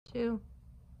2.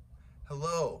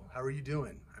 Hello, how are you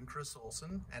doing? I'm Cris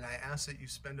and I ask that you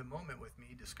spend a moment with me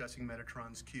discussing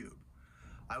Metatrons Cube.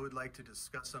 I would like to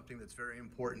discuss something that's very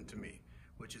important to me,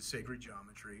 which is sacred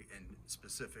geometry and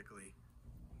specifically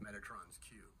Metatrons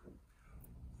Cube.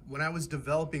 When I was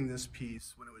developing this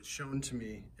piece, when it was shown to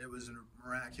me, it was a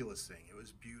miraculous thing. It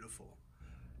was beautiful.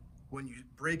 When you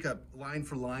break up line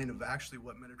for line of actually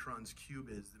what Metatrons Cube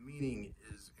is, the meaning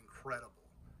is incredible.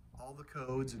 All the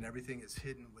codes and everything is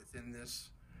hidden within this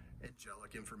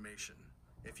angelic information.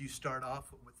 If you start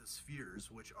off with the spheres,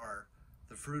 which are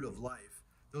the fruit of life,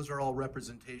 those are all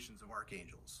representations of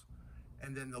archangels.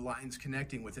 And then the lines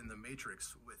connecting within the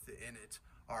matrix within it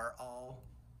are all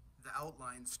the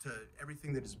outlines to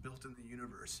everything that is built in the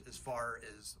universe as far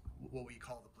as what we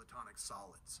call the platonic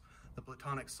solids. The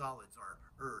platonic solids are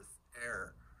earth,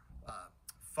 air,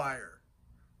 fire,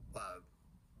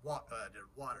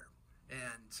 water.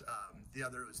 And the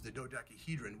other is the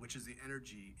dodecahedron, which is the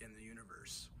energy in the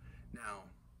universe. Now,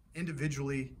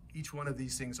 individually, each one of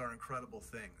these things are incredible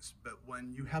things, but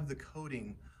when you have the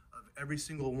coding of every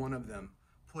single one of them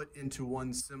put into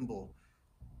one symbol,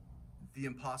 the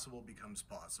impossible becomes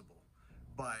possible.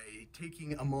 By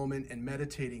taking a moment and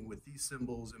meditating with these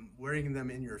symbols and wearing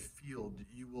them in your field,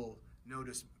 you will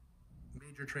notice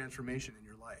major transformation in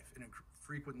your life, in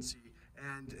frequency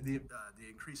and the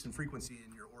increase in frequency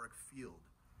in your auric field.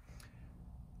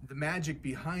 The magic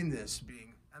behind this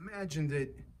being, imagine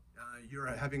that you're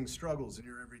having struggles in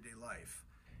your everyday life,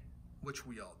 which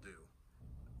we all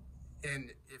do.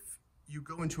 And if you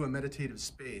go into a meditative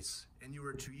space and you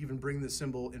were to even bring the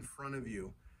symbol in front of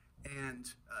you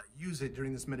and use it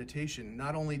during this meditation,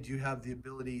 not only do you have the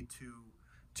ability to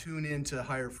tune into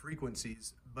higher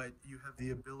frequencies, but you have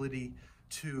the ability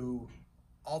to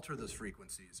alter those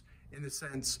frequencies. In the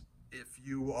sense, if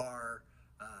you are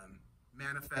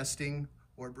manifesting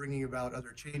or bringing about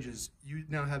other changes, you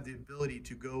now have the ability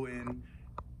to go in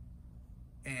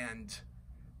and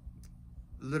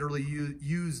literally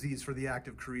use these for the act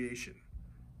of creation.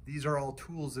 These are all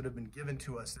tools that have been given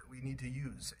to us that we need to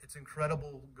use. It's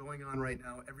incredible going on right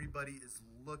now. Everybody is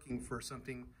looking for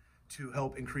something to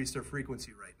help increase their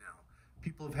frequency right now.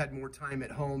 People have had more time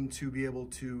at home to be able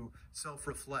to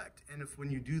self-reflect. And if when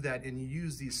you do that and you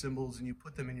use these symbols and you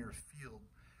put them in your field,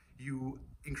 you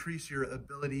increase your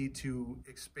ability to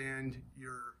expand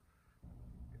your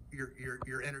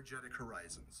energetic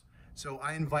horizons. So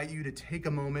I invite you to take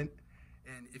a moment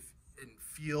and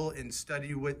feel and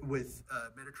study with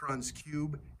Metatrons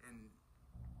Cube and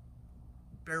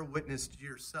bear witness to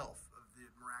yourself of the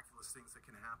miraculous things that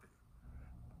can happen.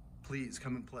 Please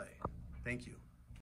come and play. Thank you.